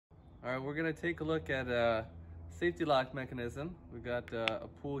All right, we're gonna take a look at a safety lock mechanism. We've got a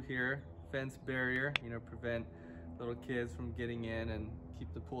pool here, fence barrier, prevent little kids from getting in and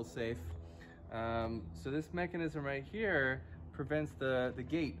keep the pool safe. So this mechanism right here prevents the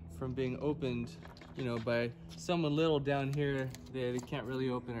gate from being opened, by someone little down here. They can't really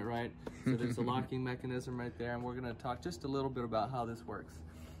open it, right? So there's a locking mechanism right there, and we're gonna talk just a little bit about how this works.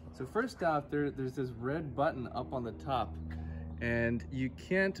 So first off, there's this red button up on the top, and you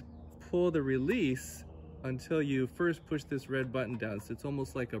can't pull the release until you first push this red button down. So it's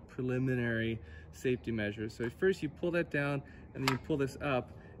almost like a preliminary safety measure. So first you pull that down and then you pull this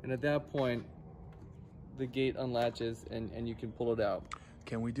up, and at that point the gate unlatches and you can pull it out.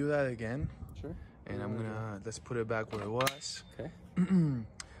 Can we do that again? Sure. And I'm gonna, let's put it back where it was. Okay.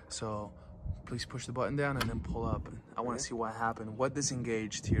 So please push the button down and then pull up. I want to see what happened. What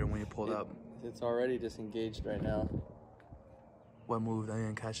disengaged here when you pulled up? It's already disengaged right now. What moved? I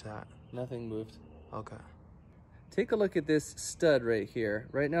didn't catch that. Nothing moved. Okay. Take a look at this stud right here.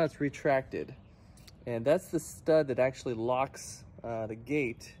 Right now it's retracted, and that's the stud that actually locks the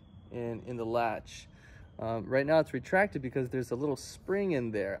gate in the latch. Right now it's retracted because there's a little spring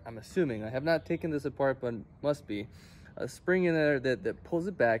in there. I'm assuming, I have not taken this apart, but must be a spring in there that pulls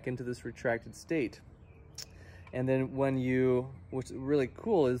it back into this retracted state. And then what's really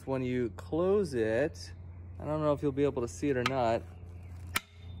cool is when you close it, I don't know if you'll be able to see it or not,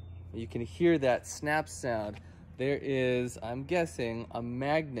 you can hear that snap sound. There is, I'm guessing, a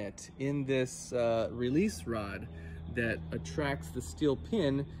magnet in this release rod that attracts the steel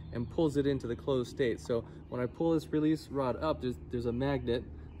pin and pulls it into the closed state. So when I pull this release rod up, there's a magnet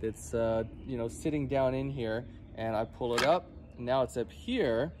that's sitting down in here, and I pull it up, and now it's up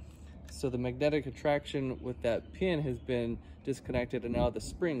here. So the magnetic attraction with that pin has been disconnected, and now the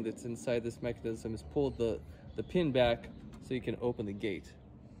spring that's inside this mechanism has pulled the pin back so you can open the gate.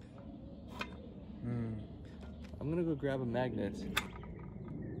 I'm gonna go grab a magnet.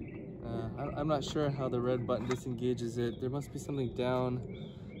 I'm not sure how the red button disengages it. There must be something down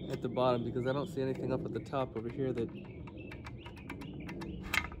at the bottom because I don't see anything up at the top over here that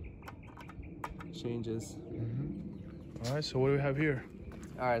changes. All right, so what do we have here?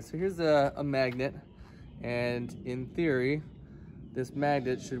 All right, so here's a magnet, and in theory, this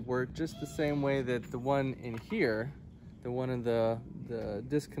magnet should work just the same way that the one in here, the one in the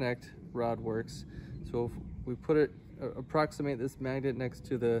disconnect rod works. So if we approximate this magnet next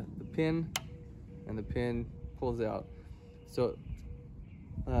to the pin, and the pin pulls out. So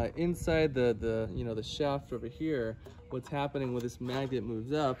inside the shaft over here, what's happening when this magnet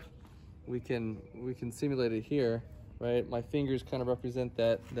moves up, we can simulate it here, right? My fingers kind of represent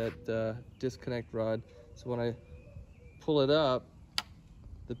that disconnect rod. So when I pull it up,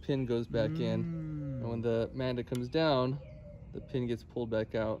 the pin goes back in, and when the magnet comes down, the pin gets pulled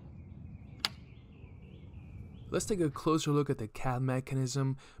back out. Let's take a closer look at the CAD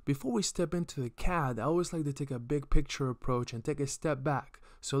mechanism. Before we step into the CAD, I always like to take a big picture approach and take a step back.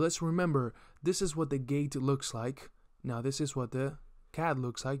 So let's remember, this is what the gate looks like. Now this is what the CAD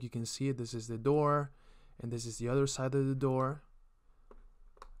looks like. You can see it. This is the door, and this is the other side of the door.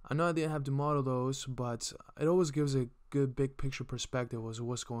 I know I didn't have to model those, but it always gives a good big picture perspective of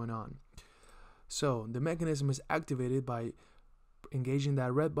what's going on. So the mechanism is activated by engaging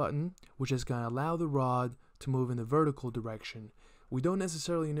that red button, which is going to allow the rod to move in the vertical direction. We don't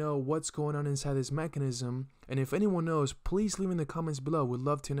necessarily know what's going on inside this mechanism, and if anyone knows, please leave in the comments below. We'd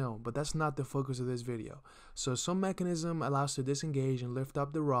love to know, but that's not the focus of this video. So some mechanism allows to disengage and lift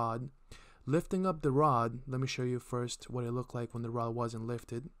up the rod. Lifting up the rod, let me show you first what it looked like when the rod wasn't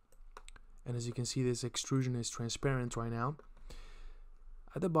lifted. And as you can see, this extrusion is transparent right now.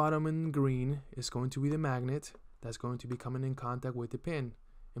 At the bottom in green is going to be the magnet that's going to be coming in contact with the pin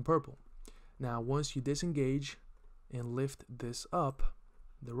in purple. Now once you disengage and lift this up,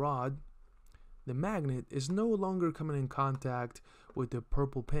 the rod, the magnet is no longer coming in contact with the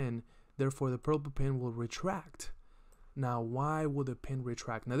purple pin, therefore the purple pin will retract. Now why will the pin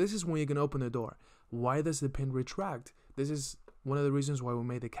retract? Now this is when you can open the door. Why does the pin retract? This is one of the reasons why we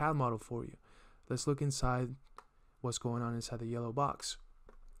made the CAD model for you. Let's look inside what's going on inside the yellow box.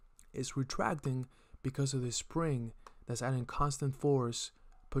 It's retracting because of the spring that's adding constant force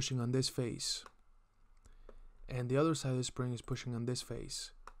pushing on this face, and the other side of the spring is pushing on this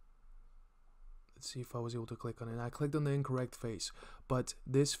face. Let's see if I was able to click on it. I clicked on the incorrect face, but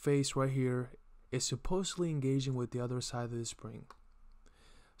this face right here is supposedly engaging with the other side of the spring.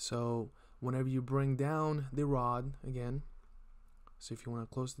 So whenever you bring down the rod again, so if you want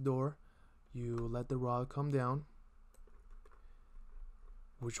to close the door, you let the rod come down,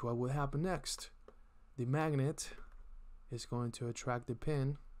 which what will happen next? The magnet is going to attract the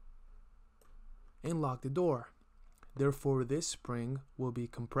pin and lock the door. Therefore, this spring will be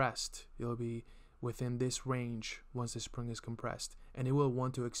compressed. It'll be within this range once the spring is compressed, and it will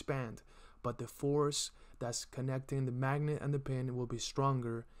want to expand. But the force that's connecting the magnet and the pin will be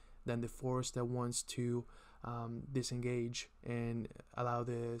stronger than the force that wants to disengage and allow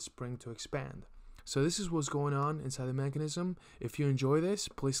the spring to expand. So this is what's going on inside the mechanism. If you enjoy this,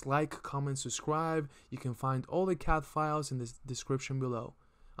 please like, comment, subscribe. You can find all the CAD files in the description below.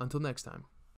 Until next time.